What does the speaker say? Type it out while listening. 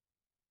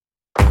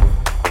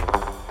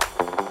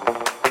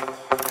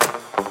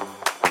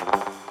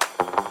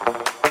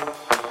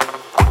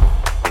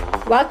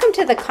Welcome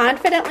to the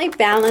Confidently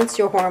Balance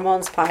Your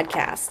Hormones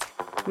podcast.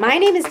 My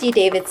name is Dee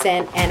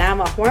Davidson, and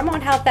I'm a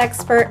hormone health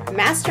expert,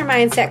 master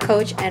mindset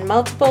coach, and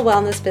multiple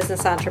wellness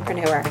business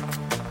entrepreneur.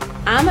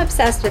 I'm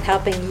obsessed with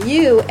helping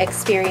you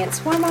experience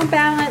hormone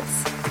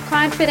balance,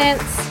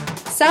 confidence,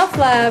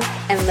 self-love,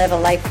 and live a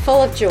life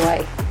full of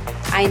joy.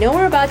 I know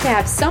we're about to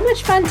have so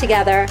much fun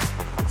together,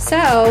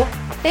 so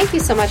thank you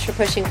so much for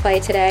pushing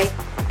play today.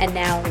 And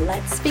now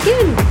let's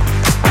begin.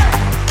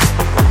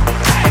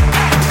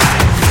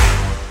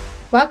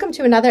 Welcome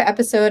to another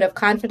episode of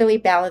Confidently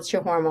Balance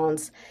Your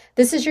Hormones.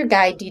 This is your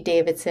guide, Dee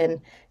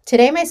Davidson.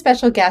 Today, my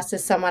special guest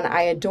is someone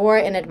I adore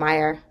and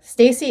admire.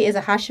 Stacey is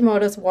a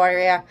Hashimoto's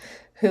warrior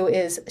who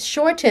is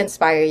sure to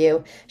inspire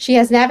you. She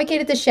has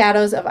navigated the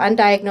shadows of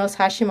undiagnosed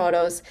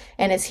Hashimoto's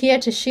and is here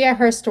to share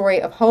her story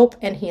of hope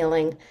and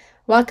healing.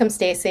 Welcome,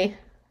 Stacey.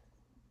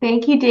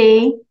 Thank you,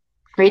 Dee.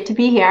 Great to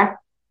be here.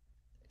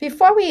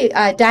 Before we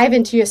dive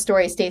into your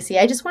story, Stacey,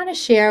 I just want to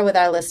share with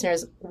our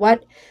listeners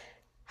what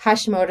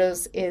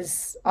Hashimoto's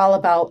is all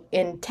about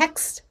in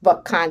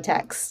textbook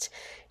context.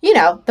 You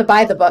know, the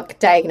by-the-book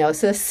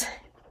diagnosis.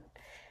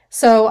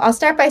 So I'll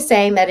start by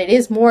saying that it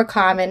is more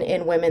common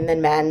in women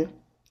than men.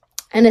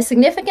 And a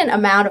significant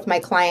amount of my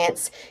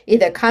clients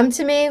either come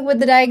to me with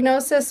the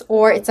diagnosis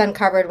or it's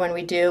uncovered when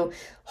we do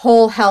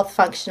whole health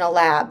functional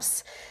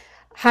labs.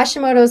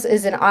 Hashimoto's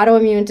is an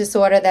autoimmune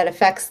disorder that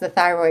affects the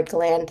thyroid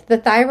gland. The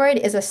thyroid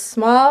is a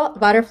small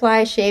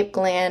butterfly-shaped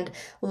gland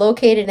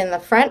located in the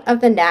front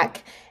of the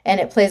neck, and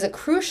it plays a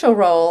crucial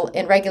role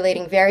in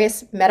regulating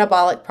various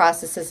metabolic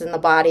processes in the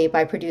body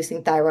by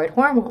producing thyroid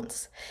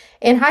hormones.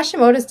 In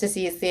Hashimoto's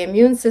disease, the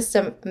immune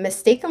system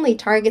mistakenly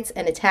targets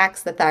and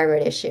attacks the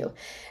thyroid issue.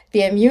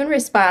 The immune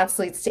response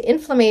leads to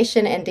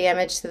inflammation and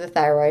damage to the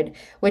thyroid,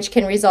 which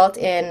can result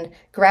in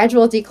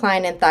gradual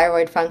decline in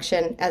thyroid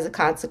function as a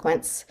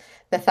consequence.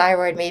 The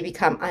thyroid may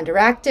become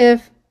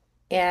underactive,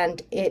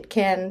 and it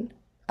can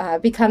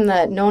become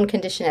the known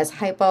condition as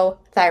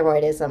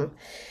hypothyroidism.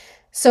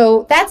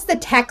 So that's the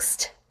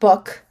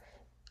textbook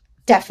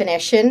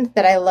definition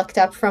that I looked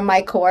up from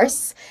my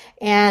course.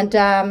 And,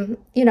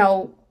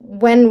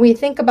 when we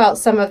think about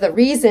some of the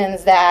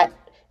reasons that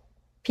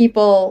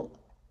people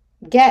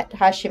get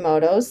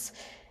Hashimoto's,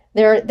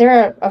 there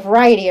are a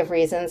variety of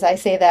reasons. I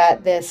say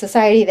that the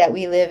society that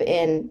we live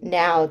in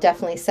now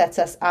definitely sets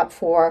us up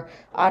for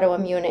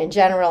autoimmune in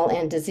general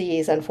and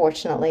disease,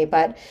 unfortunately.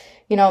 But,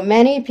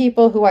 many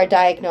people who are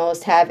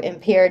diagnosed have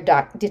impaired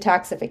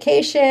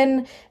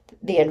detoxification.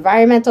 The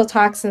environmental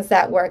toxins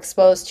that we're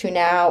exposed to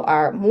now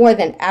are more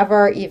than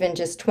ever, even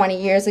just 20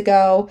 years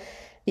ago.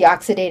 The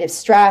oxidative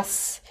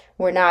stress,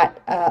 we're not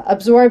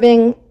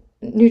absorbing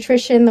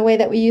nutrition the way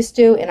that we used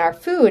to, and our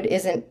food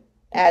isn't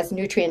as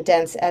nutrient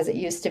dense as it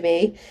used to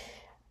be.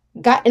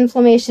 Gut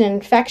inflammation and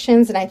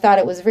infections, and I thought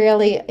it was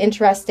really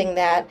interesting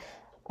that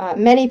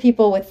many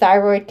people with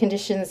thyroid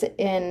conditions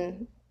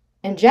in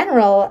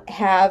general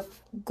have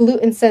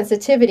gluten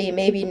sensitivity,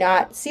 maybe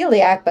not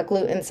celiac, but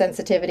gluten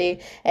sensitivity,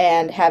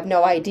 and have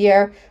no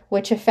idea,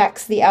 which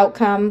affects the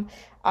outcome.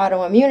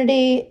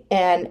 Autoimmunity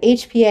and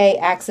HPA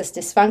axis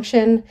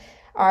dysfunction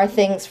are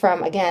things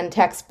from, again,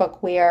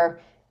 textbook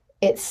where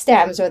it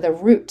stems or the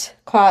root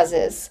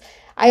causes.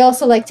 I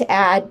also like to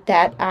add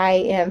that I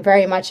am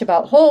very much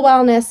about whole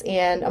wellness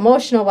and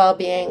emotional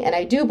well-being, and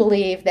I do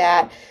believe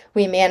that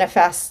we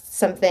manifest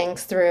some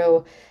things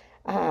through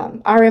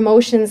our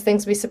emotions,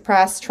 things we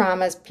suppress,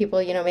 traumas. People,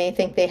 may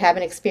think they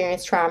haven't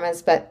experienced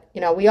traumas, but,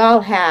 we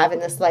all have in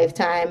this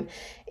lifetime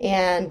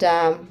and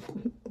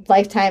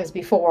lifetimes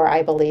before,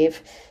 I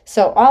believe.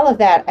 So all of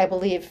that, I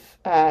believe,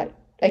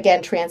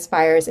 again,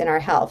 transpires in our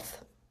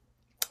health.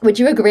 Would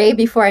you agree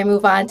before I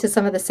move on to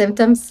some of the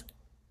symptoms?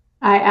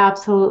 I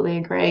absolutely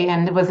agree,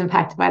 and was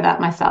impacted by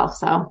that myself.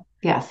 So,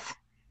 yes.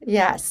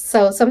 Yes.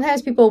 So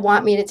sometimes people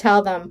want me to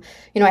tell them,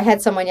 I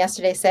had someone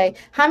yesterday say,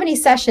 how many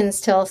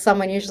sessions till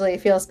someone usually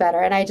feels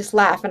better? And I just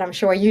laugh, and I'm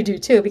sure you do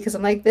too, because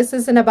I'm like, this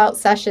isn't about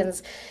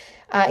sessions.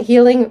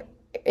 Healing,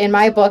 in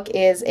my book,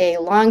 is a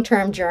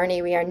long-term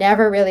journey. We are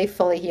never really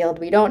fully healed.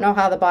 We don't know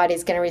how the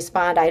body's going to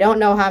respond. I don't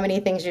know how many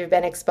things you've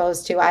been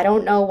exposed to. I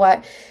don't know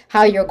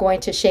how you're going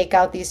to shake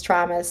out these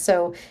traumas.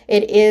 So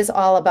it is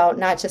all about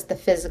not just the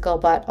physical,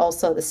 but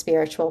also the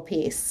spiritual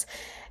piece.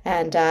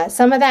 And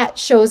some of that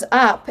shows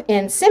up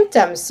in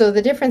symptoms. So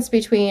the difference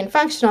between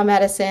functional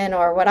medicine,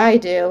 or what I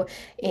do,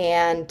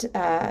 and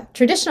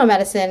traditional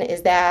medicine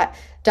is that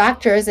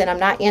doctors, and I'm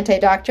not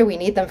anti-doctor, we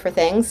need them for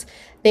things,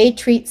 they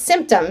treat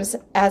symptoms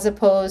as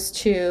opposed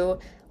to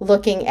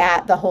looking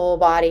at the whole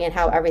body and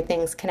how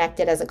everything's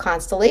connected as a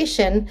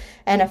constellation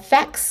and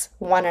affects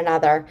one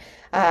another.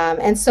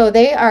 And so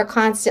they are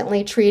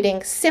constantly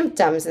treating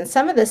symptoms. And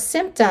some of the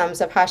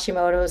symptoms of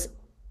Hashimoto's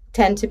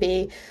tend to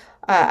be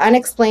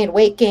unexplained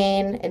weight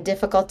gain and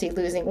difficulty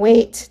losing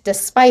weight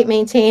despite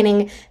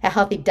maintaining a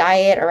healthy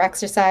diet or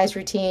exercise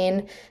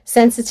routine,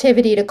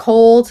 sensitivity to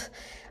cold,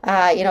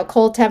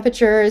 cold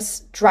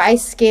temperatures, dry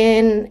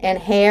skin and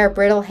hair,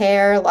 brittle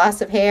hair,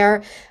 loss of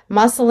hair,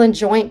 muscle and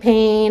joint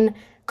pain,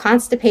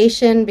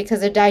 constipation because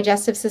their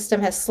digestive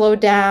system has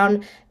slowed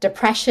down,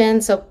 depression.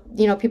 So,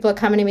 people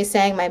are coming to me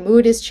saying, my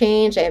mood has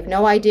changed. I have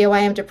no idea why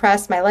I'm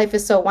depressed. My life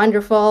is so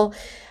wonderful.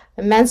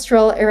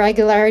 Menstrual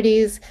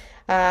irregularities,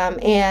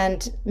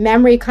 and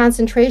memory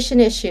concentration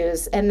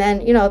issues. And then,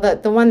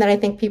 the one that I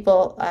think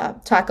people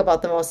talk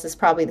about the most is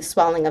probably the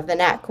swelling of the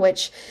neck,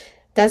 which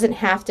doesn't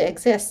have to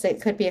exist. It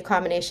could be a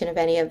combination of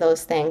any of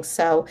those things.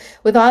 So,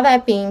 with all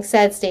that being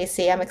said,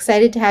 Stacey, I'm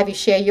excited to have you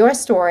share your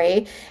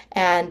story.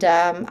 And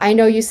I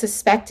know you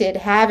suspected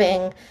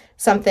having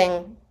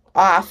something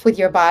off with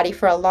your body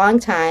for a long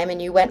time,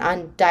 and you went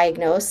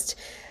undiagnosed,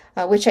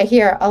 which I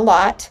hear a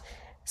lot.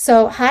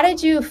 So, how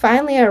did you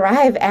finally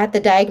arrive at the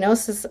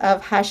diagnosis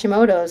of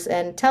Hashimoto's?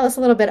 And tell us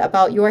a little bit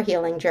about your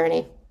healing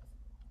journey.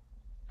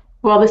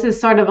 Well, this is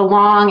sort of a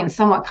long and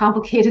somewhat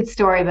complicated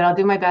story, but I'll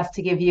do my best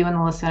to give you and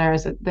the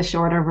listeners the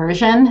shorter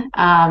version.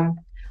 A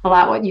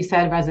lot what you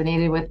said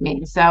resonated with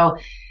me. So,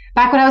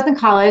 back when I was in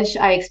college,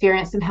 I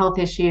experienced some health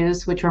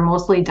issues, which were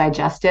mostly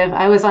digestive.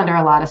 I was under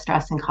a lot of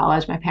stress in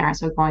college. My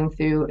parents were going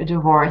through a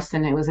divorce,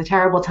 and it was a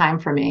terrible time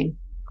for me.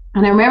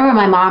 And I remember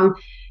my mom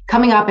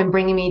coming up and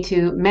bringing me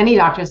to many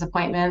doctor's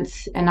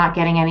appointments and not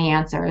getting any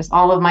answers.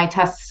 All of my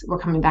tests were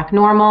coming back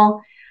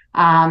normal.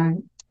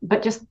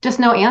 But just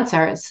no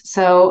answers.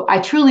 So I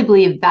truly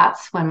believe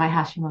that's when my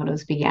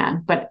Hashimoto's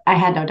began, but I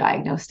had no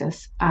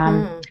diagnosis.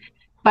 Mm.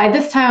 By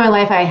this time in my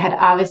life, I had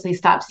obviously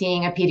stopped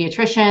seeing a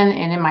pediatrician.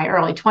 And in my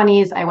early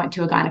 20s, I went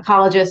to a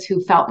gynecologist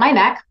who felt my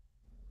neck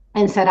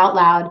and said out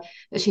loud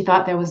that she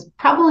thought there was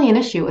probably an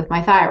issue with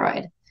my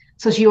thyroid.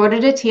 So she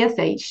ordered a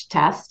TSH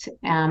test.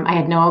 I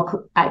had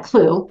no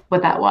clue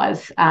what that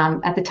was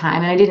at the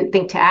time. And I didn't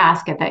think to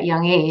ask at that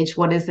young age,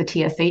 what is the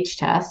TSH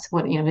test?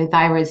 What, the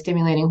thyroid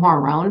stimulating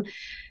hormone.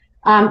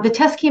 The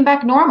test came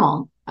back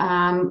normal.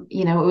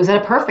 It was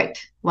at a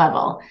perfect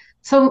level.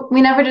 So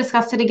we never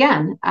discussed it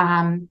again.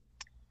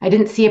 I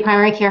didn't see a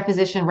primary care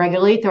physician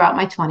regularly throughout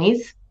my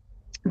 20s,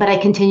 but I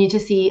continued to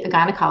see a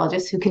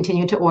gynecologist who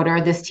continued to order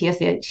this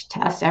TSH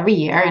test every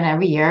year, and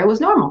every year it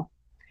was normal.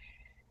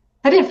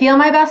 I didn't feel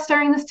my best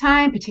during this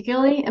time,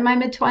 particularly in my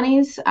mid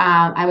 20s.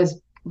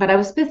 But I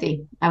was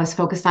busy. I was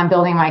focused on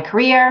building my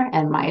career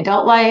and my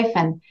adult life,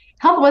 and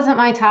health wasn't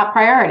my top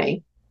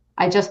priority.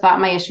 I just thought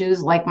my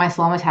issues, like my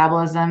slow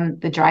metabolism,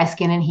 the dry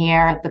skin and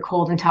hair, the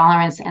cold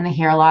intolerance, and the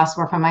hair loss,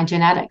 were from my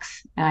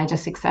genetics, and I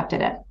just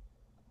accepted it.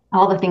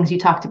 All the things you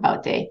talked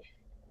about, Dave.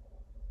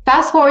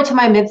 Fast forward to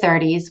my mid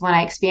 30s when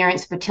I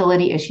experienced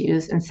fertility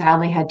issues and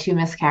sadly had 2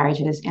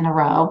 miscarriages in a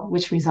row,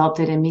 which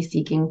resulted in me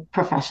seeking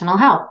professional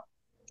help.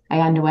 I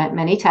underwent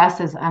many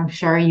tests, as I'm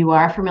sure you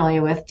are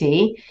familiar with,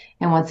 Dee,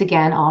 and once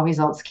again, all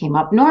results came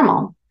up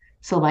normal.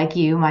 So like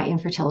you, my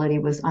infertility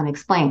was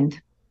unexplained.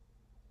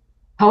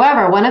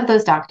 However, one of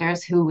those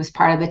doctors who was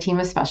part of the team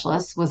of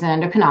specialists was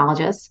an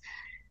endocrinologist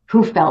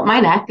who felt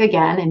my neck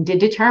again and did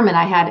determine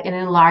I had an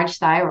enlarged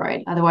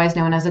thyroid, otherwise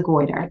known as a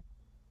goiter.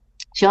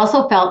 She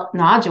also felt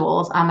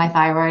nodules on my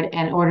thyroid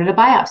and ordered a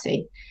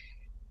biopsy.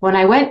 When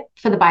I went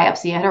for the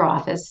biopsy at her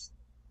office,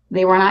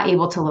 they were not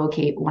able to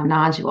locate one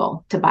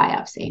nodule to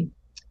biopsy.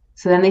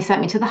 So then they sent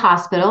me to the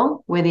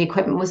hospital where the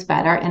equipment was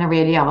better and a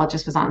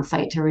radiologist was on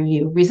site to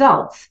review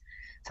results.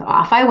 So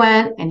off I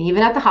went, and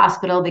even at the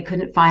hospital, they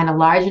couldn't find a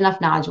large enough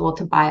nodule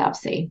to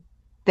biopsy.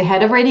 The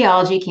head of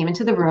radiology came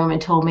into the room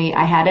and told me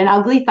I had an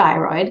ugly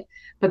thyroid,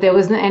 but there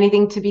wasn't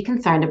anything to be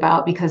concerned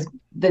about because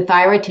the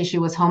thyroid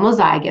tissue was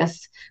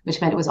homozygous, which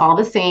meant it was all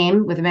the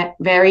same with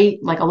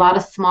a lot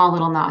of small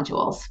little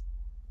nodules.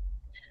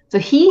 So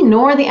he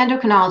nor the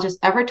endocrinologist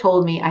ever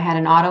told me I had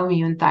an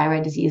autoimmune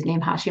thyroid disease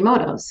named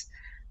Hashimoto's,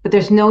 but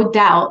there's no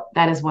doubt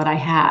that is what I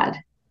had.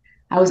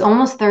 I was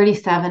almost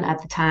 37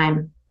 at the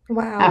time.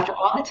 Wow. After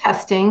all the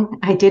testing,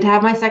 I did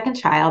have my second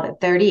child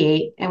at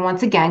 38 and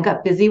once again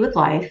got busy with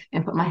life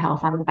and put my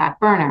health on the back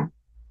burner.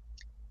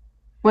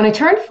 When I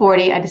turned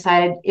 40, I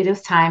decided it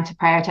was time to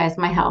prioritize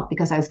my health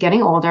because I was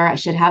getting older. I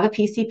should have a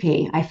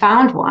PCP. I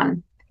found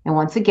one. And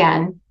once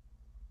again,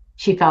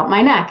 she felt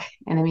my neck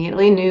and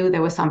immediately knew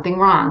there was something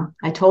wrong.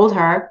 I told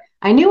her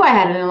I knew I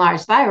had an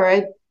enlarged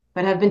thyroid,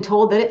 but have been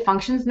told that it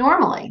functions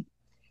normally.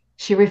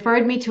 She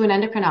referred me to an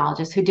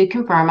endocrinologist who did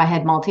confirm I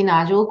had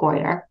multinodule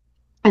goiter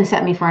and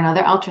sent me for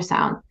another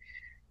ultrasound.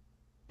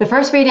 The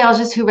first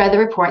radiologist who read the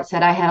report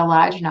said I had a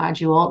large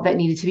nodule that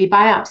needed to be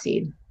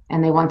biopsied,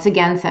 and they once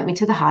again sent me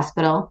to the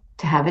hospital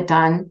to have it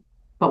done.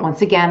 But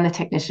once again, the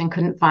technician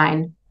couldn't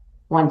find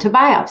one to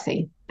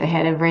biopsy. The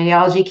head of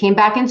radiology came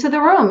back into the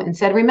room and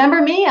said,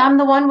 "Remember me? I'm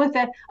the one with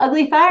the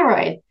ugly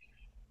thyroid."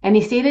 And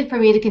he stated for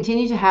me to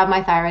continue to have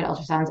my thyroid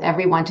ultrasounds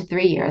every 1 to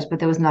 3 years, but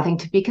there was nothing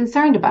to be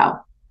concerned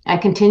about. I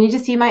continued to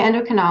see my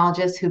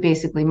endocrinologist, who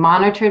basically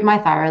monitored my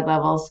thyroid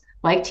levels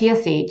like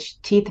TSH,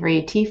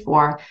 T3,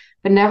 T4,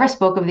 but never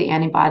spoke of the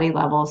antibody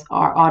levels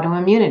or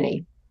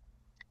autoimmunity.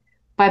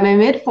 By my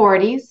mid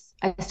 40s,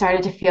 I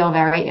started to feel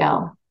very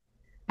ill.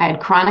 I had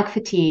chronic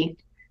fatigue,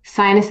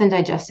 sinus and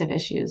digestive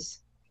issues.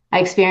 I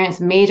experienced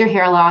major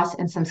hair loss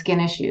and some skin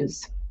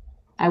issues.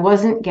 I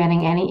wasn't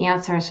getting any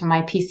answers from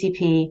my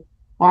PCP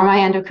or my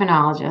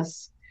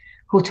endocrinologist,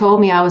 who told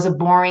me I was a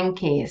boring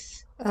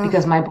case.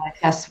 because Oh, my blood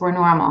tests were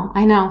normal.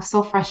 I know,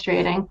 so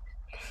frustrating.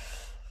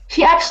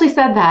 She actually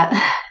said that.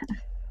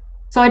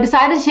 So I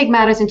decided to take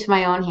matters into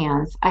my own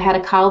hands. I had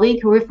a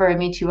colleague who referred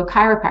me to a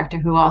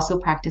chiropractor who also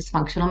practiced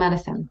functional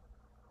medicine.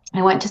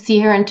 I went to see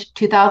her in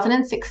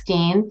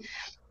 2016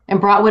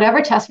 and brought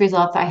whatever test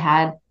results I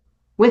had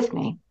with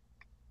me.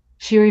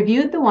 She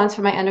reviewed the ones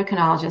from my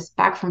endocrinologist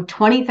back from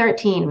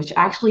 2013, which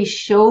actually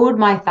showed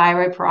my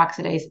thyroid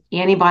peroxidase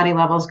antibody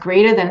levels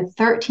greater than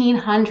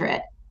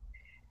 1300.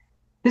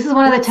 This is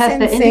one of the it's tests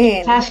that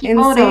indicates insane.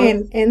 Hashimoto's.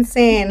 Insane.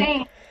 Insane.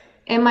 Insane.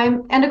 And my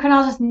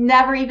endocrinologist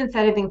never even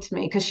said anything to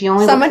me because she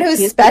only looks Someone at who's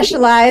TSH.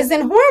 specialized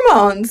in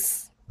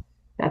hormones.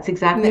 That's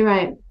exactly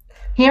right.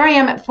 Here I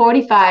am at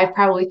 45,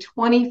 probably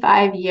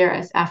 25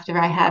 years after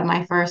I had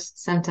my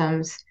first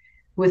symptoms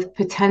with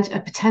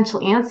a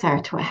potential answer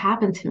to what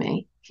happened to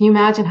me. Can you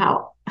imagine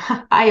how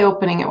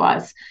eye-opening it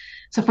was?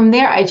 So from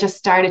there, I just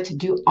started to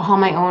do all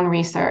my own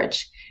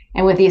research.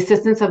 And with the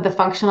assistance of the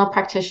functional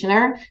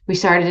practitioner, we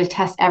started to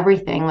test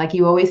everything. Like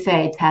you always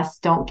say,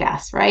 test, don't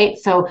guess, right?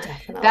 So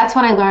that's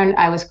Definitely. when I learned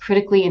I was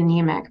critically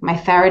anemic. My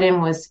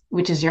ferritin was,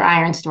 which is your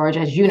iron storage,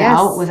 as you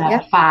know, Yes. was at a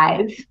Yep.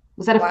 5.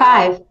 Was at a Wow.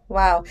 5.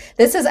 Wow.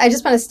 I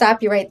just want to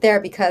stop you right there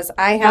because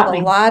I have Got a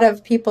me. lot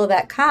of people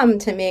that come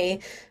to me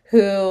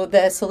who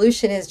the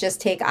solution is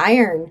just take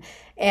iron.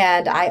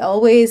 And I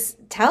always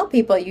tell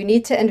people you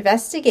need to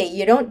investigate.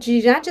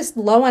 You're not just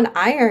low on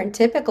iron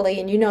typically.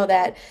 And you know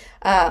that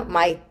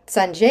my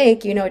son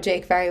Jake, you know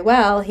Jake very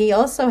well, he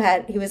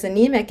was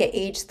anemic at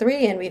age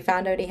 3, and we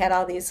found out he had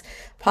all these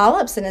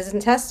polyps in his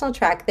intestinal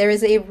tract. There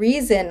is a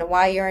reason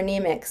why you're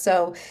anemic.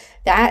 So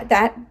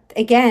that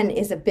again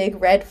is a big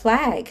red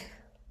flag.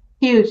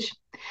 Huge.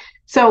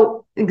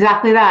 So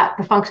exactly that.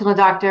 The functional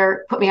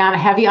doctor put me on a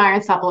heavy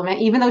iron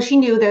supplement, even though she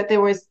knew that there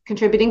was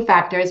contributing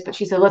factors, but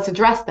she said, let's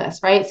address this,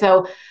 right?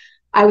 So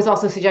I was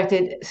also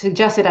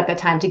suggested at that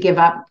time to give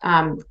up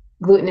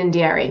gluten and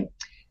dairy.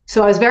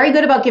 So I was very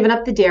good about giving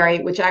up the dairy,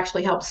 which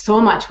actually helps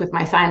so much with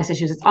my sinus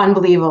issues. It's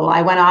unbelievable.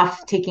 I went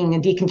off taking a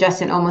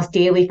decongestant almost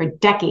daily for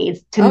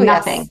decades to Oh,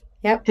 nothing, yes.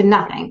 Yep. to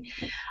nothing.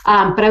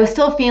 But I was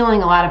still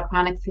feeling a lot of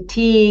chronic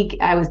fatigue.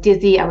 I was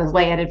dizzy. I was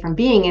lightheaded from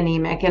being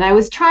anemic. And I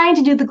was trying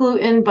to do the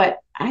gluten, but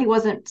I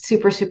wasn't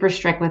super, super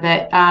strict with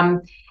it.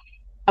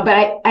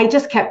 But I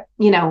just kept,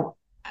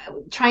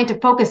 trying to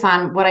focus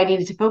on what I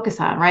needed to focus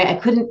on, right? I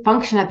couldn't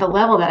function at the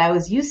level that I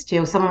was used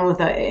to, someone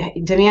with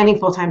a demanding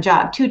full-time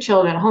job, 2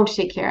 children, a home to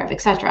take care of,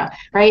 etc.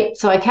 Right?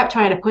 So I kept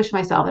trying to push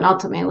myself and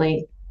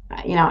ultimately,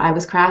 I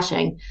was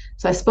crashing.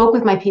 So I spoke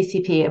with my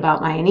PCP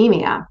about my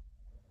anemia,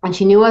 and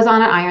she knew I was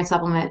on an iron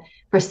supplement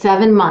for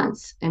 7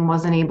 months and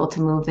wasn't able to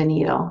move the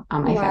needle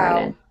on my Wow.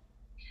 ferritin.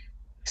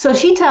 So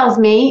she tells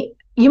me,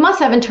 you must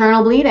have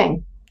internal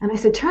bleeding. And I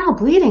said, internal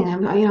bleeding?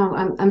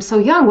 I'm so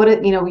young.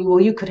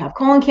 Well, you could have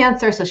colon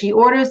cancer. So she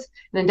orders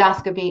an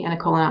endoscopy and a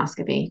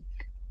colonoscopy.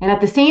 And at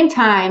the same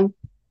time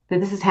that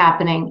this is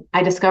happening,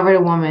 I discovered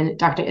a woman,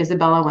 Dr.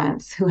 Isabella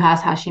Wentz, who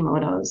has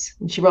Hashimoto's.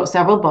 And she wrote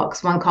several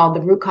books, one called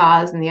The Root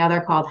Cause and the other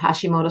called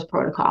Hashimoto's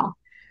Protocol.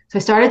 So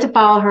I started to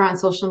follow her on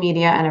social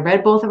media and I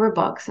read both of her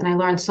books and I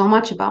learned so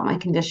much about my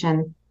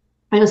condition.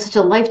 And it was such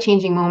a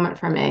life-changing moment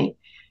for me.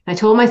 I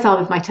told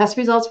myself if my test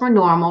results were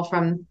normal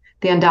from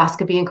the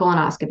endoscopy and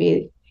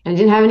colonoscopy, and I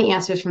didn't have any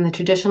answers from the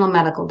traditional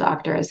medical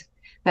doctors,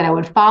 that I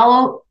would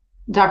follow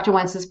Dr.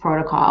 Wentz's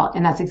protocol.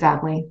 And that's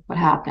exactly what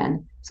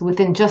happened. So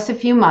within just a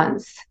few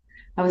months,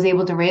 I was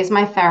able to raise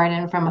my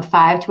ferritin from a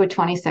 5 to a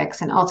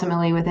 26. And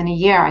ultimately, within a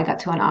year, I got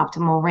to an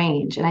optimal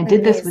range. And I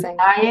did this with Amazing.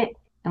 diet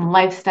and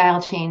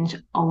lifestyle change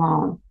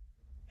alone.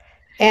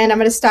 And I'm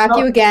going to stop So,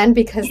 you again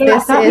because yeah,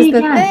 this stop is me the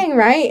again. thing,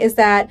 right? Is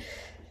that,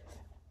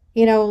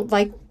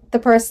 like the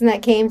person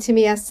that came to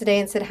me yesterday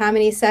and said, how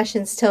many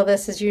sessions till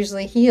this is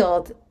usually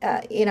healed?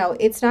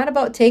 It's not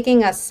about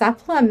taking a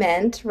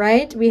supplement,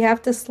 right? We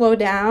have to slow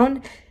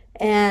down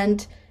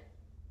and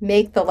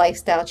make the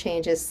lifestyle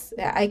changes.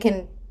 I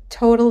can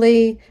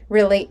totally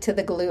relate to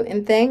the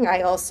gluten thing.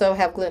 I also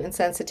have gluten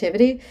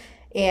sensitivity,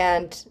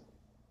 and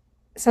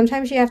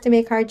sometimes you have to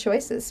make hard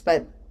choices,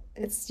 but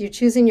it's you're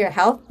choosing your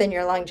health and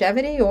your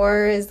longevity,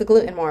 or is the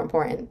gluten more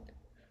important?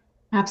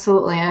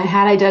 Absolutely. And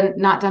had I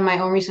not done my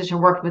own research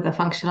and worked with a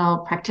functional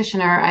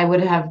practitioner, I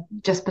would have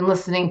just been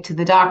listening to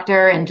the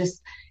doctor and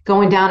just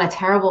going down a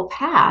terrible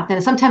path.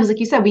 And sometimes, like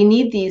you said, we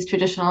need these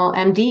traditional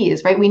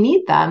MDs, right? We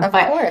need them, Of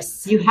but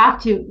course. you have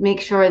to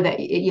make sure that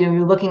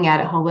you're looking at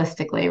it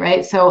holistically,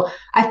 right? So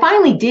I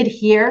finally did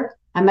hear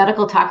a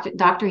medical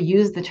doctor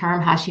use the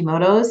term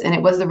Hashimoto's, and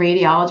it was the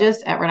radiologist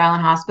at Rhode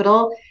Island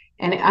Hospital.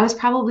 And I was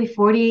probably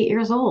 48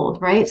 years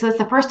old, right? So it's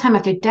the first time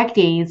after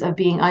decades of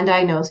being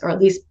undiagnosed, or at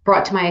least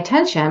brought to my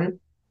attention,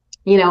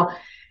 you know,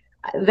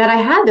 that I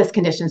had this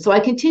condition. So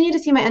I continued to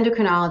see my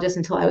endocrinologist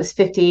until I was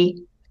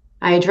 50.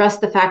 I addressed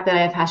the fact that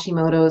I have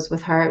Hashimoto's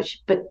with her,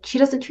 but she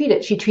doesn't treat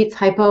it. She treats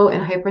hypo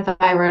and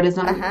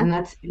hyperthyroidism, Uh-huh. and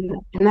that's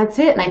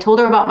it. And I told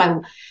her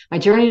about my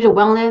journey to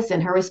wellness,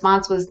 and her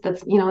response was,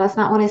 "That's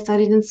not what I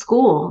studied in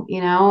school."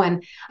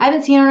 And I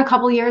haven't seen her in a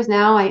couple of years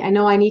now. I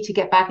know I need to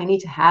get back. I need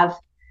to have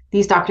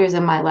these doctors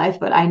in my life,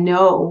 but I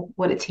know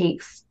what it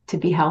takes to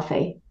be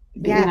healthy,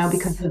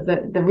 because Yes. of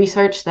the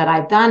research that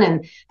I've done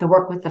and the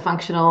work with the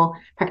functional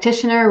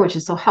practitioner, which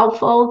is so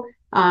helpful.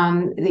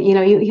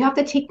 You have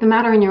to take the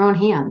matter in your own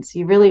hands.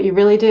 You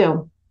really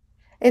do.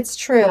 It's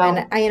true.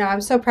 And So I'm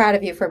so proud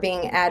of you for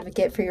being an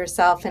advocate for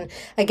yourself. And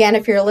again,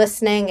 if you're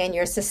listening and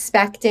you're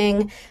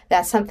suspecting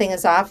that something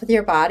is off with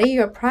your body,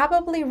 you're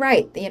probably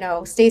right.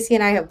 Stacey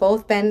and I have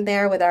both been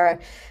there with our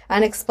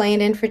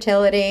unexplained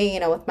infertility,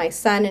 with my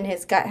son and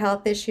his gut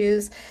health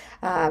issues.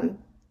 Um,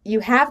 you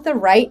have the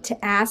right to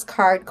ask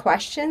hard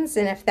questions.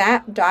 And if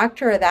that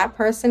doctor or that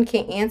person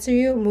can't answer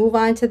you, move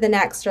on to the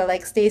next. Or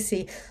like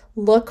Stacey,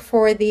 look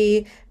for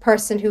the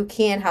person who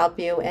can help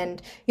you.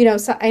 And,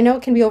 so I know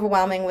it can be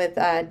overwhelming with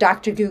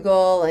Dr.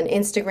 Google and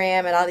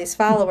Instagram and all these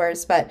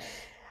followers, but,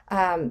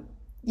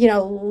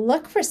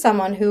 look for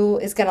someone who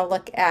is going to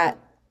look at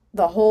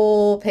the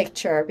whole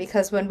picture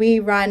because when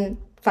we run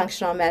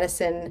functional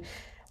medicine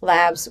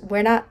labs,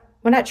 we're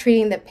not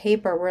treating the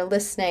paper, we're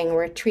listening,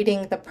 we're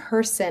treating the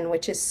person,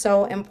 which is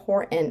so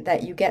important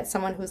that you get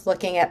someone who's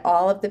looking at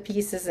all of the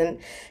pieces and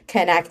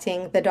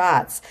connecting the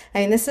dots.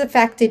 I mean, this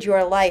affected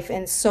your life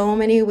in so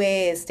many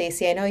ways,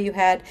 Stacey. I know you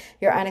had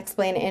your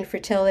unexplained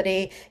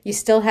infertility. You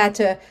still had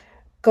to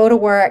go to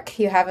work.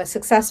 You have a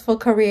successful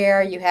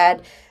career. You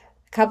had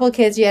a couple of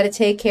kids you had to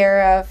take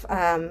care of.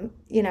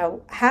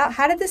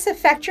 How did this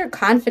affect your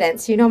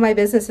confidence? My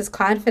business is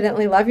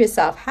Confidently Love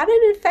Yourself. How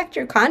did it affect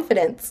your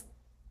confidence?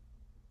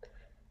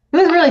 it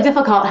was really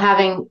difficult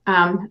having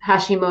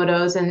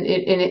Hashimoto's, and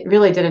it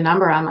really did a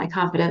number on my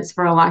confidence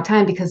for a long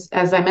time because,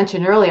 as I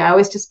mentioned earlier, I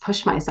always just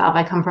push myself.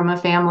 I come from a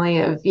family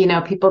of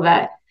people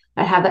that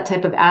have that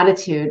type of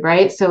attitude,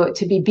 right? So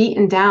to be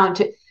beaten down,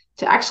 to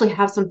actually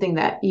have something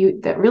that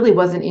really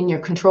wasn't in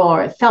your control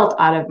or it felt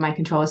out of my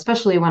control,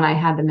 especially when I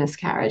had the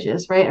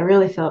miscarriages, right? I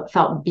really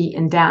felt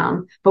beaten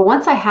down. But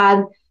once I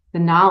had the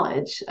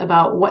knowledge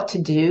about what to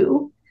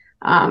do,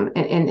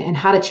 and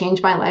how to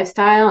change my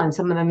lifestyle and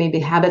some of the maybe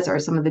habits or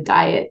some of the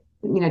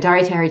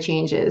dietary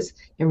changes,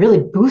 it really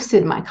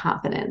boosted my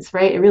confidence,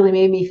 right? It really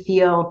made me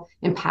feel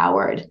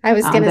empowered. I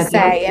was going to That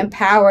say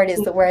empowered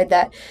is the word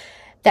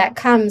that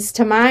comes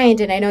to mind.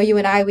 And I know you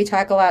and we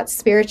talk a lot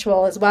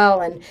spiritual as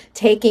well, and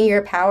taking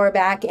your power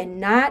back and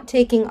not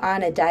taking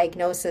on a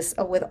diagnosis.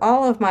 With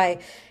all of my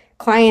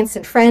clients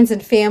and friends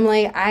and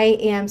family, I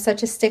am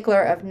such a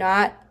stickler of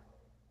not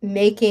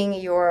making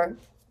your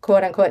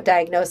quote unquote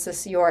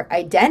diagnosis your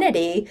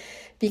identity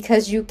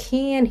because you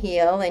can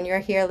heal, and you're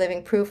here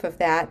living proof of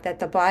that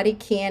the body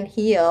can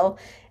heal.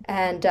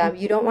 And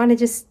you don't want to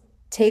just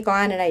take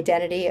on an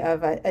identity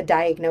of a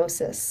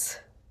diagnosis.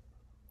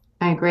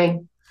 I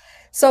agree.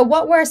 So,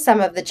 what were some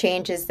of the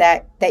changes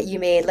that you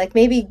made? Like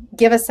maybe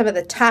give us some of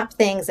the top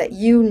things that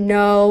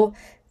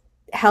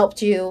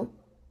helped you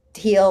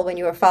heal when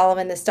you were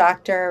following this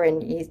doctor,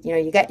 and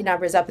you got your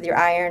numbers up with your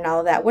iron and all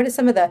of that. What are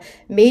some of the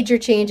major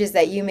changes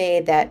that you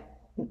made that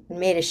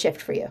made a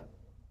shift for you?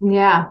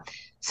 Yeah.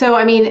 So,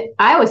 I mean,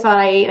 I always thought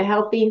I ate a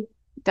healthy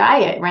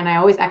diet, right? And I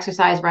always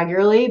exercise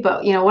regularly.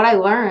 But, what I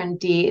learned,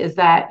 Dee, is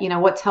that,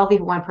 what's healthy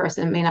for one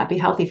person may not be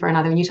healthy for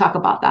another. And you talk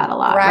about that a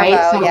lot, right?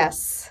 Bravo, So,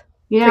 yes.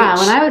 yeah,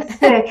 when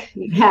Preach.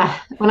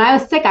 I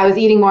was sick, I was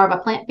eating more of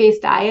a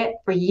plant-based diet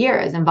for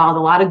years, involved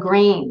a lot of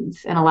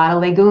grains and a lot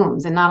of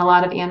legumes and not a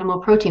lot of animal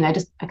protein. I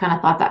kind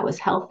of thought that was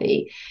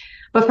healthy.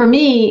 But for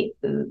me,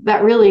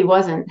 that really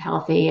wasn't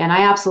healthy. And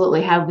I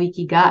absolutely had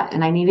leaky gut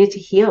and I needed to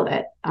heal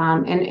it.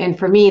 And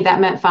for me, that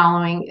meant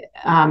following,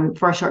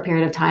 for a short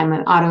period of time,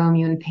 an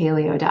autoimmune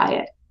paleo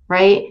diet,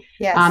 right?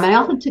 Yes. And I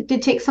also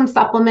did take some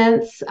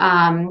supplements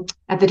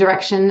at the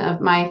direction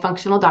of my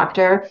functional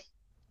doctor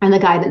and the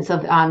guidance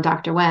of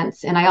Dr.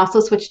 Wentz. And I also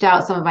switched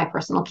out some of my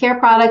personal care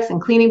products and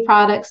cleaning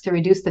products to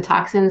reduce the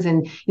toxins.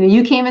 And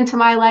you came into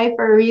my life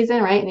for a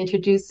reason, right? And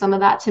introduced some of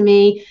that to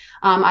me.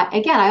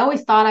 I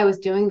always thought I was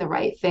doing the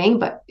right thing,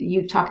 but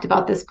you talked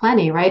about this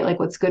plenty, right? Like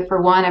what's good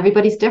for one,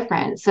 everybody's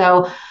different.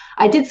 So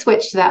I did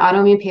switch to that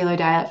autoimmune paleo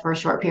diet for a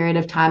short period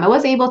of time. I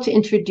was able to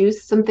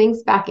introduce some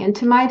things back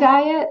into my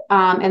diet,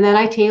 and then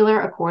I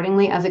tailor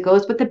accordingly as it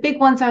goes. But the big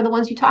ones are the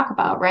ones you talk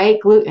about, right?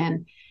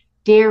 Gluten,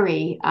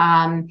 dairy,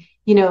 and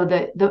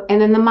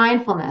then the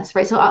mindfulness,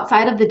 right? So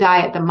outside of the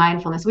diet, the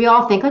mindfulness, we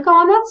all think like,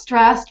 oh, I'm not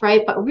stressed,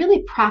 right? But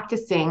really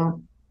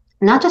practicing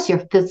not just your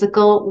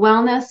physical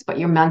wellness, but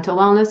your mental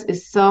wellness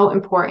is so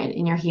important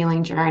in your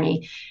healing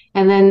journey.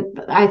 And then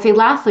I'd say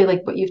lastly,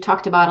 like what you've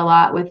talked about a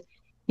lot with,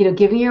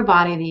 giving your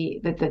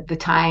body the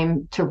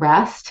time to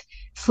rest.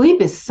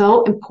 Sleep is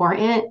so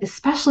important,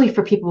 especially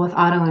for people with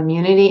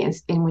autoimmunity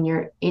and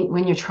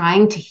when you're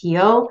trying to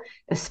heal,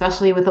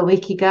 especially with a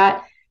leaky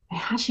gut.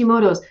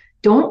 Hashimoto's,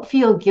 don't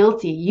feel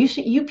guilty.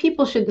 You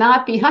people should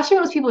not be,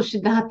 Hashimoto's people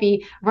should not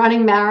be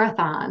running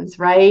marathons,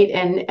 right?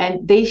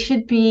 And they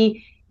should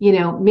be,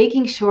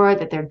 making sure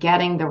that they're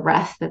getting the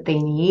rest that they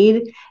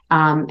need.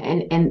 And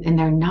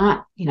they're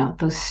not,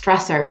 those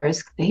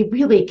stressors, they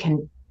really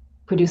can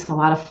produce a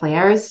lot of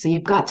flares. So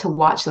you've got to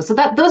watch those. So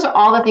that those are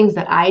all the things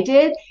that I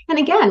did. And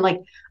again, like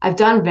I've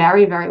done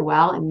very, very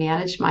well and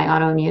managed my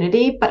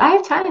autoimmunity, but I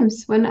have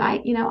times when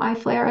I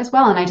flare as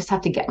well. And I just have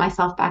to get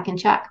myself back in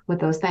check with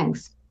those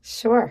things.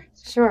 Sure,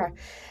 sure.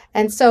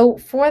 And so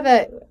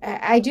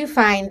I do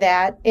find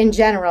that in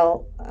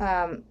general,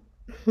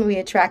 we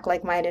attract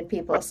like-minded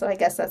people. So I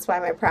guess that's why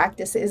my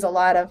practice is a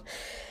lot of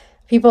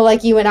people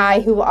like you and I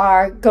who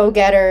are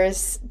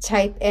go-getters,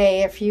 type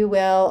A, if you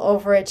will,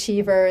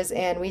 overachievers,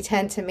 and we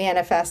tend to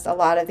manifest a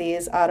lot of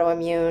these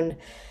autoimmune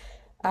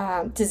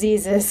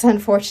diseases.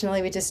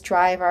 Unfortunately, we just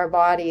drive our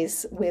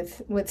bodies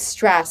with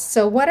stress.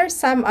 So, what are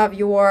some of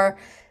your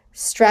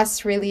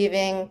stress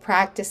relieving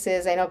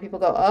practices? I know people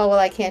go, oh, well,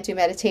 I can't do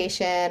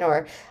meditation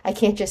or I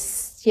can't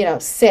just,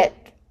 sit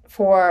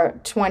for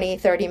 20,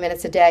 30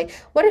 minutes a day.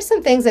 What are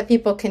some things that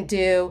people can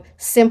do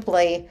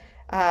simply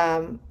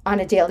on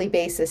a daily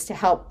basis to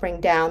help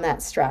bring down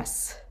that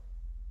stress?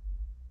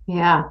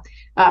 Yeah.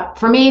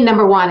 For me,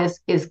 number one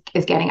is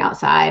getting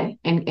outside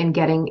and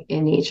getting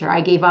in nature.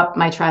 I gave up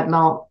my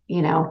treadmill,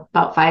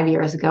 about 5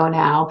 years ago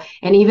now.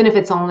 And even if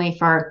it's only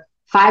for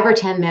 5 or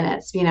 10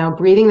 minutes,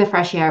 breathing the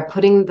fresh air,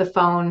 putting the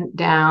phone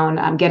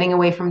down, getting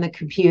away from the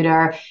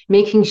computer,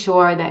 making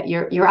sure that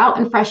you're out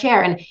in fresh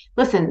air. And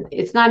listen,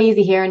 it's not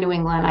easy here in New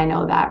England. I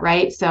know that,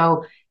 right?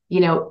 So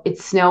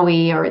it's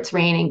snowy or it's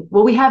raining.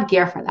 Well, we have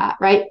gear for that,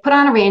 right? Put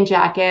on a rain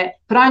jacket,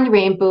 put on your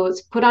rain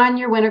boots, put on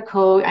your winter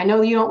coat. I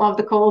know you don't love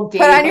the cold, Put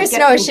Dave, on your but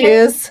get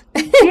snowshoes.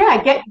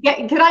 yeah,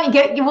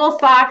 get your wool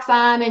socks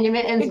on and your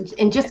mittens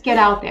and just get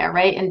out there,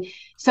 right? And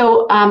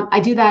so I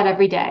do that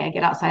every day. I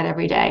get outside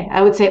every day.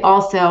 I would say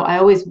also I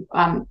always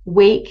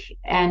wake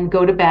and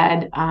go to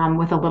bed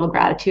with a little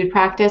gratitude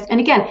practice.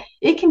 And again,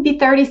 it can be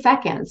 30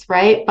 seconds,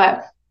 right?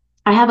 But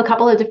I have a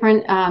couple of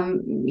different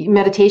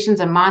meditations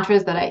and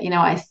mantras that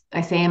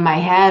I say in my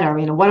head, or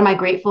what am I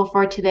grateful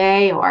for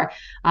today? Or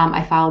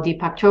I follow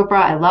Deepak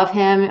Chopra. I love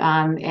him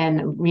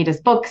and read his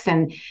books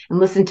and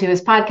listen to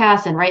his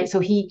podcast. And right, so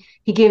he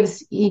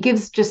gives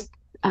just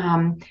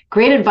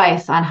great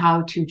advice on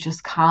how to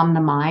just calm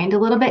the mind a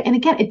little bit. And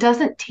again, it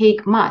doesn't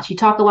take much. You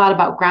talk a lot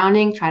about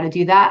grounding. Try to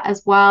do that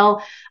as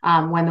well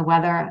when the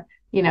weather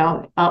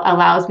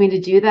allows me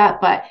to do that,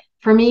 but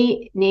for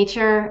me,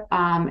 nature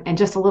and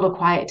just a little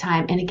quiet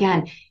time. And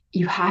again,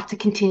 you have to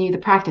continue the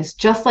practice.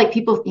 Just like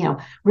people,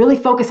 really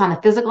focus on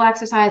the physical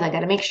exercise. I got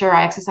to make sure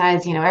I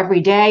exercise, every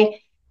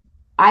day.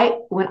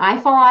 When I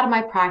fall out of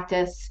my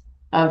practice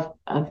of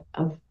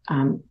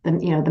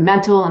the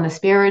mental and the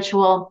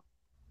spiritual,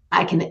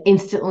 I can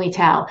instantly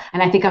tell.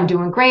 And I think I'm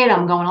doing great.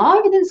 I'm going, oh,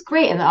 everything's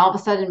great. And then all of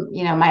a sudden,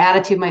 my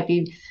attitude might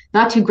be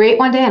not too great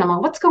one day. And I'm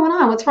like, what's going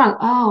on? What's wrong?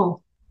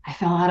 Oh, I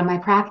fell out of my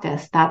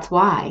practice. That's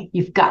why.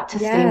 You've got to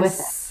stay with it.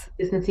 Yes.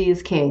 Consistency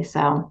is key.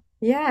 So,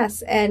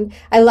 Yes, and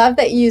I love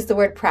that you use the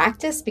word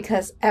practice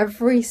because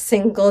every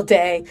single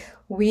day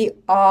we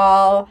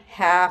all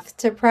have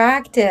to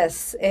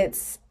practice.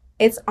 It's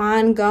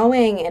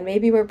ongoing, and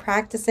maybe we're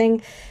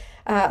practicing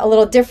a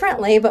little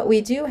differently, but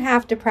we do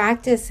have to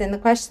practice. And the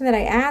question that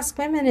I ask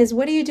women is,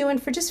 what are you doing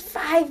for just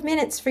 5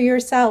 minutes for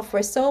yourself?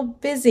 We're so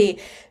busy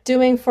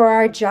doing for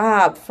our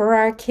job, for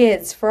our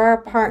kids, for our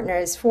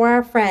partners, for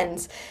our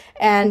friends,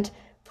 and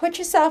put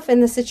yourself in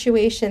the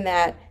situation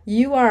that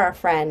you are a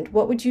friend.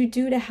 What would you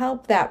do to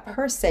help that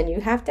person?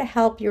 You have to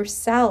help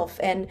yourself.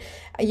 And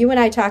you and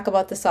I talk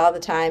about this all the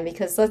time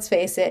because let's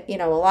face it,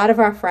 a lot of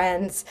our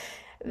friends,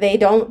 they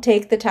don't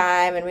take the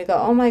time and we go,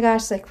 oh my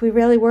gosh, like we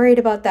really worried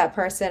about that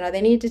person or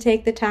they need to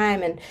take the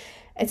time. And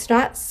it's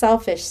not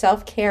selfish.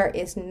 Self-care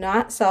is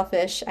not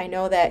selfish. I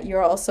know that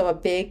you're also a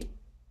big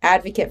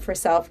advocate for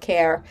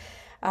self-care.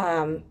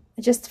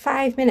 Just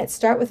 5 minutes.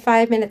 Start with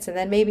 5 minutes and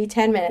then maybe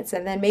 10 minutes.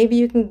 And then maybe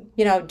you can,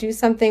 do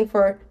something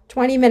for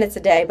 20 minutes a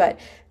day. But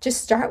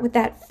just start with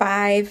that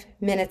 5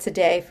 minutes a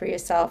day for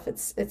yourself.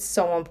 It's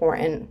so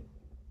important.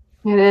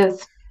 it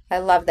is. I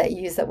love that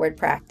you use that word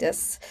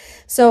practice.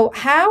 So,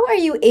 how are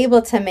you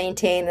able to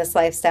maintain this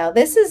lifestyle?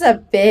 This is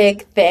a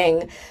big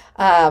thing.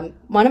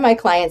 One of my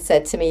clients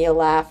said to me, you'll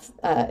laugh,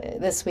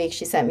 this week,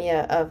 she sent me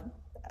a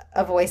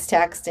voice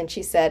text and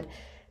she said,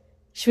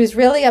 she was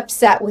really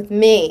upset with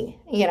me.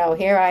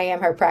 Here I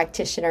am, her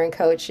practitioner and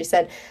coach. She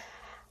said,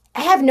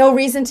 I have no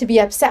reason to be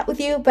upset with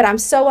you, but I'm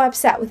so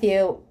upset with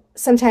you.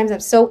 Sometimes I'm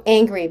so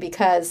angry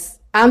because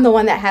I'm the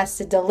one that has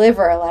to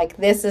deliver, like,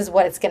 this is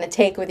what it's going to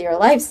take with your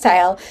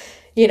lifestyle,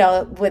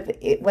 with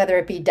whether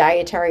it be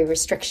dietary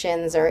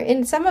restrictions or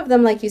in some of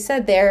them, like you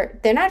said, they're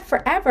not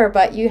forever,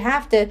 but you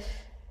have to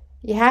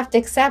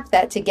accept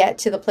that to get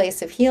to the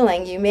place of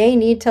healing, you may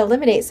need to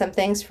eliminate some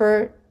things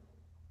for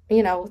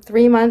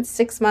 3 months,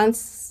 6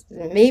 months,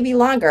 maybe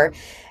longer.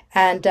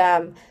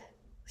 And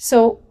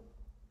so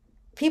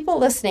people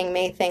listening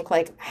may think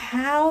like,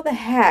 how the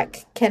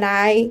heck can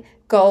I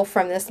go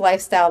from this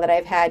lifestyle that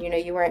I've had?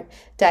 You weren't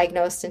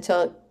diagnosed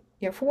until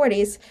your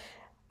 40s.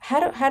 How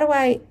do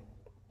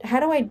how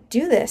do I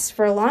do this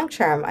for long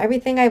term?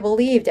 Everything I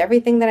believed,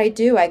 everything that I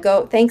do, I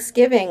go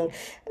Thanksgiving,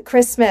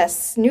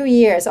 Christmas, New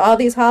Year's, all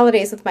these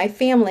holidays with my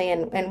family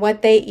and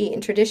what they eat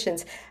and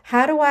traditions.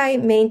 How do I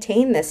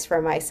maintain this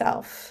for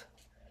myself?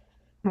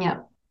 Yeah.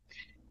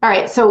 All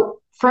right. So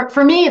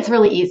for me, it's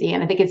really easy,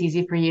 and I think it's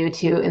easy for you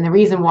too. And the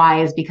reason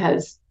why is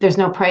because there's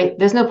no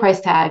price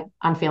tag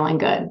on feeling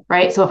good,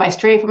 right? So if I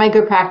stray from my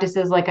good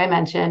practices, like I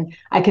mentioned,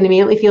 I can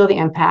immediately feel the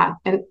impact.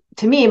 And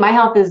to me, my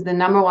health is the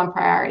number one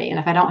priority. And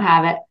if I don't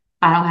have it,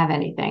 I don't have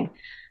anything.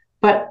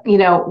 But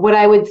what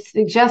I would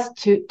suggest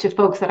to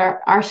folks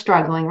that are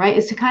struggling, right,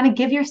 is to kind of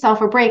give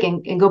yourself a break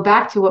and go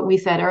back to what we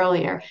said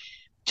earlier.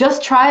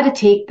 Just try to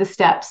take the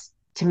steps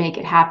to make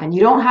it happen.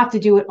 You don't have to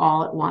do it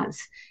all at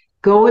once.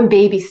 Go in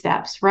baby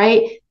steps,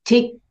 right?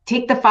 Take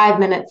the 5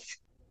 minutes.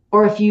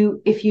 Or if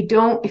you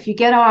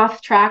get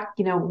off track,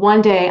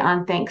 one day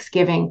on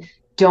Thanksgiving,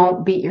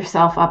 don't beat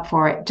yourself up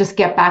for it. Just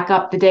get back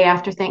up the day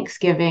after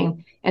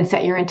Thanksgiving and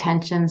set your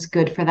intentions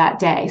good for that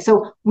day.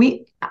 So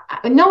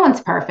no one's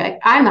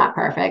perfect. I'm not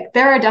perfect.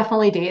 There are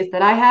definitely days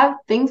that I have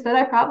things that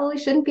I probably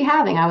shouldn't be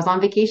having. I was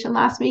on vacation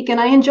last week and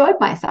I enjoyed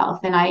myself,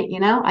 and I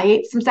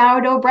ate some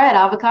sourdough bread,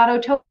 avocado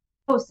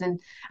toast, and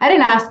I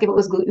didn't ask if it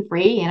was gluten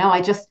free.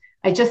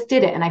 I just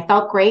did it and I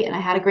felt great and I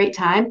had a great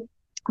time.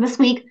 This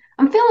week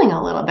I'm feeling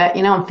a little bit,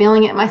 I'm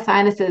feeling it in my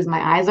sinuses.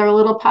 My eyes are a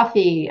little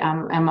puffy. I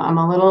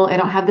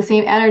don't have the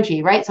same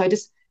energy, right? So I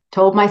just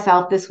told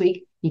myself this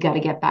week, you got to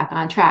get back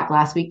on track.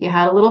 Last week you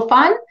had a little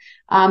fun,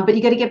 but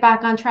you got to get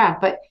back on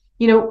track. But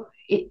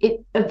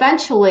it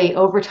eventually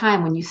over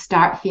time, when you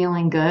start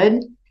feeling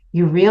good,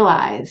 you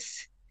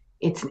realize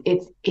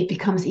it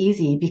becomes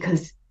easy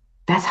because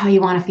that's how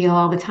you want to feel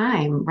all the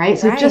time, right?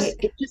 So Right.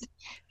 it just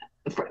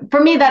for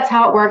me, that's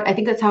how it worked. I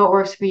think that's how it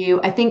works for you.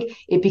 I think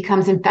it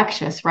becomes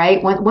infectious,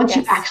 right? Once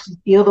you Yes, actually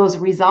feel those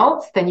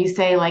results, then you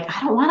say, like,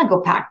 I don't want to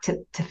go back to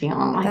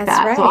feeling like that's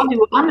that. So right.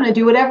 I'm going to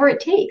do whatever it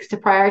takes to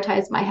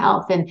prioritize my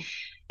health. And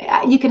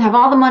you can have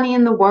all the money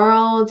in the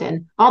world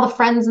and all the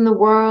friends in the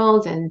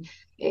world. And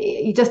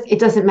it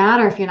doesn't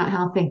matter if you're not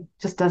healthy. It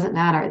just doesn't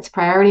matter. It's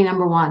priority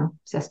number one,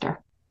 sister.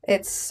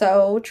 It's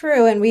so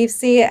true. And we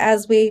see it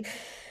as we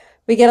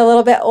get a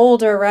little bit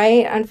older,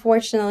 right?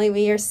 Unfortunately,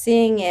 we are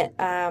seeing it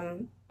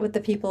with the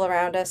people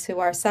around us who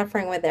are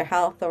suffering with their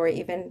health or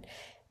even,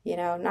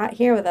 not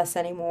here with us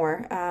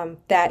anymore,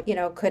 that,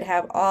 could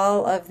have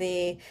all of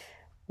the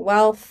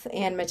wealth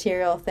and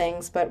material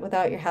things, but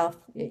without your health,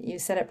 you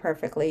said it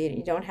perfectly.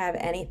 You don't have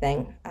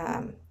anything.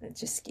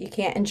 You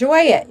can't enjoy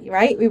it,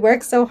 right? We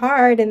work so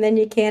hard and then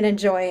you can't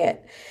enjoy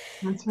it.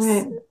 That's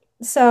S- right.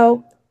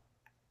 So,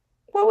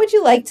 what would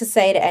you like to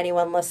say to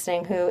anyone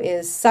listening who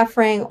is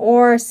suffering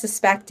or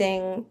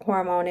suspecting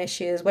hormone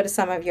issues? What are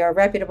some of your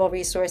reputable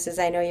resources?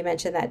 I know you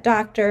mentioned that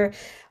doctor.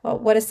 Well,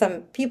 what are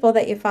some people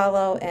that you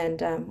follow,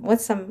 and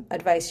what's some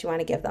advice you want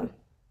to give them?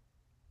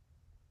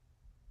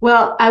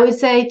 Well, I would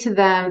say to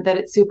them that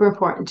it's super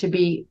important to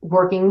be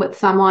working with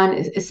someone,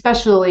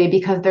 especially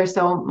because there's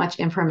so much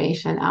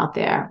information out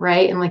there,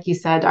 right? And like you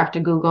said,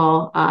 Dr.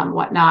 Google,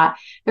 whatnot,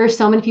 there's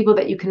so many people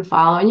that you can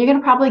follow, and you're going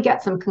to probably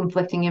get some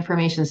conflicting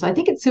information. So I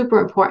think it's super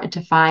important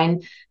to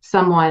find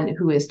someone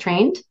who is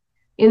trained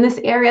in this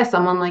area,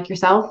 someone like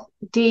yourself,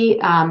 Dee,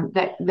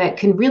 that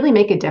can really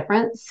make a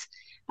difference.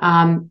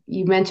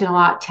 You mentioned a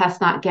lot,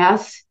 test, not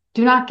guess.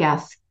 Do not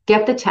guess.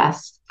 Get the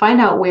test. Find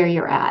out where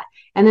you're at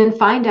and then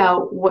find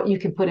out what you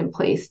can put in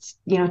place,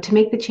 to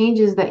make the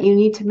changes that you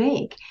need to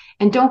make.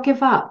 And don't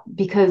give up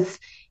because,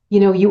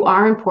 you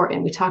are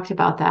important. We talked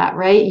about that,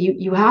 right?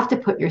 You have to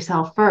put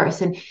yourself first.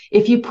 And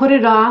if you put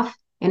it off,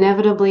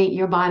 inevitably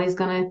your body's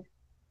gonna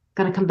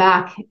come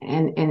back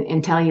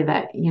and tell you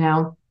that,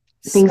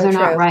 things So are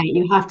not true. right.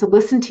 You have to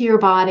listen to your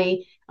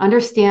body,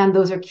 understand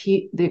those are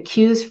the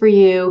cues for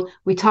you.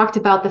 We talked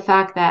about the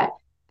fact that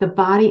the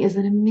body is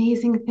an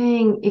amazing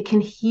thing. It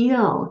can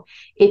heal.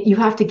 You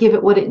have to give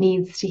it what it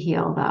needs to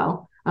heal,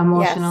 though,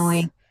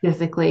 Yes. emotionally,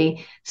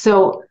 physically.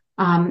 So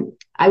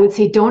I would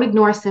say don't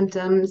ignore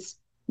symptoms.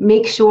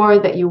 Make sure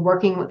that you're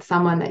working with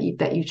someone that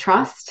you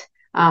trust,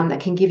 that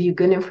can give you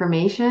good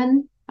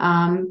information.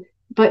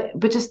 But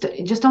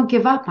just don't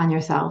give up on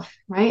yourself,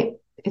 right?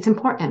 It's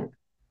important.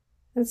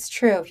 That's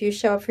true. If you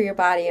show up for your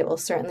body, it will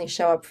certainly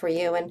show up for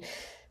you. And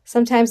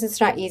sometimes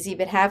it's not easy,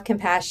 but have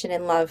compassion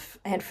and love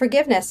and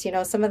forgiveness.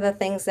 Some of the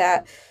things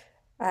that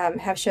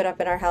have showed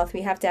up in our health,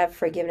 we have to have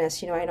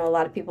forgiveness. I know a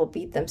lot of people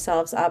beat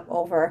themselves up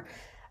over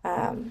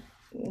um,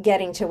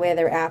 getting to where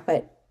they're at,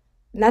 but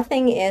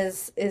nothing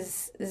is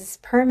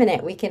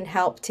permanent. We can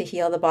help to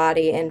heal the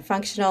body, and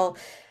functional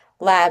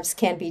labs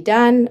can be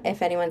done.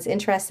 If anyone's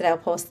interested, I'll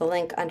post the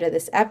link under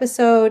this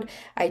episode.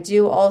 I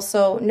do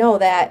also know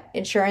that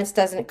insurance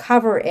doesn't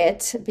cover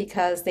it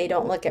because they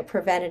don't look at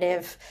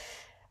preventative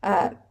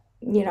uh,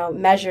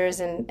 measures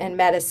and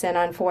medicine.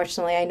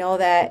 Unfortunately, I know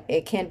that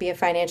it can be a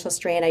financial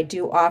strain. I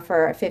do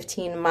offer a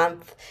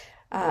 15-month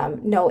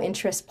no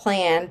interest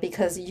plan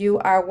because you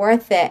are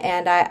worth it.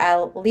 And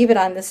I'll leave it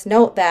on this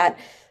note that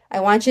I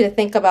want you to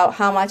think about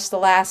how much the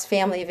last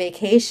family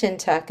vacation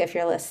took if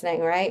you're listening,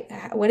 right?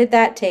 What did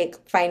that take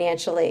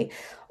financially?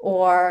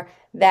 or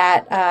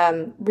that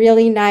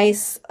really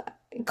nice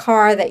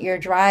car that you're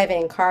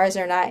driving. Cars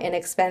are not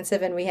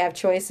inexpensive and we have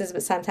choices,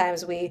 but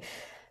sometimes we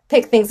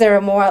pick things that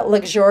are more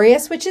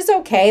luxurious, which is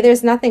okay.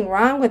 There's nothing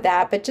wrong with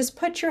that, but just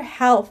put your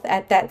health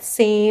at that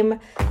same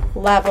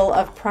level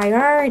of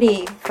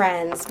priority,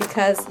 friends,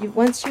 because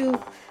once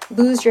you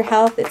lose your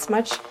health, it's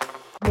much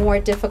more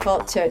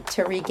difficult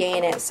to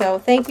regain it. So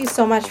thank you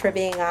so much for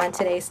being on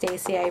today,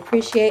 Stacey. I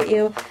appreciate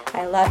you.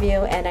 I love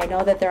you. And I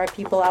know that there are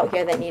people out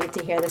here that needed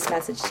to hear this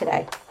message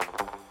today.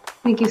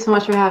 Thank you so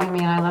much for having me,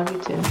 and I love you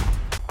too.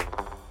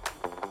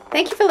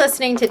 Thank you for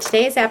listening to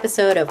today's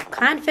episode of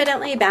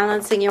Confidently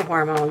Balancing Your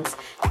Hormones.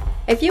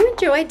 If you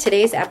enjoyed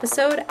today's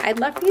episode, I'd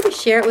love for you to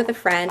share it with a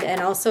friend and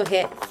also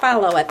hit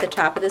follow at the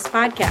top of this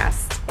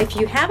podcast. If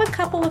you have a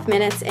couple of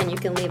minutes and you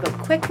can leave a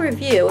quick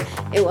review,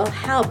 it will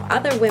help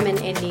other women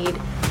in need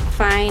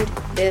find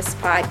this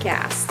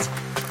podcast.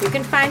 You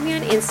can find me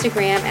on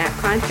Instagram at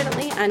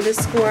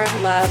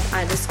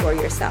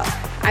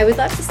confidently_love_yourself. I would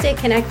love to stay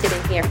connected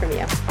and hear from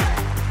you.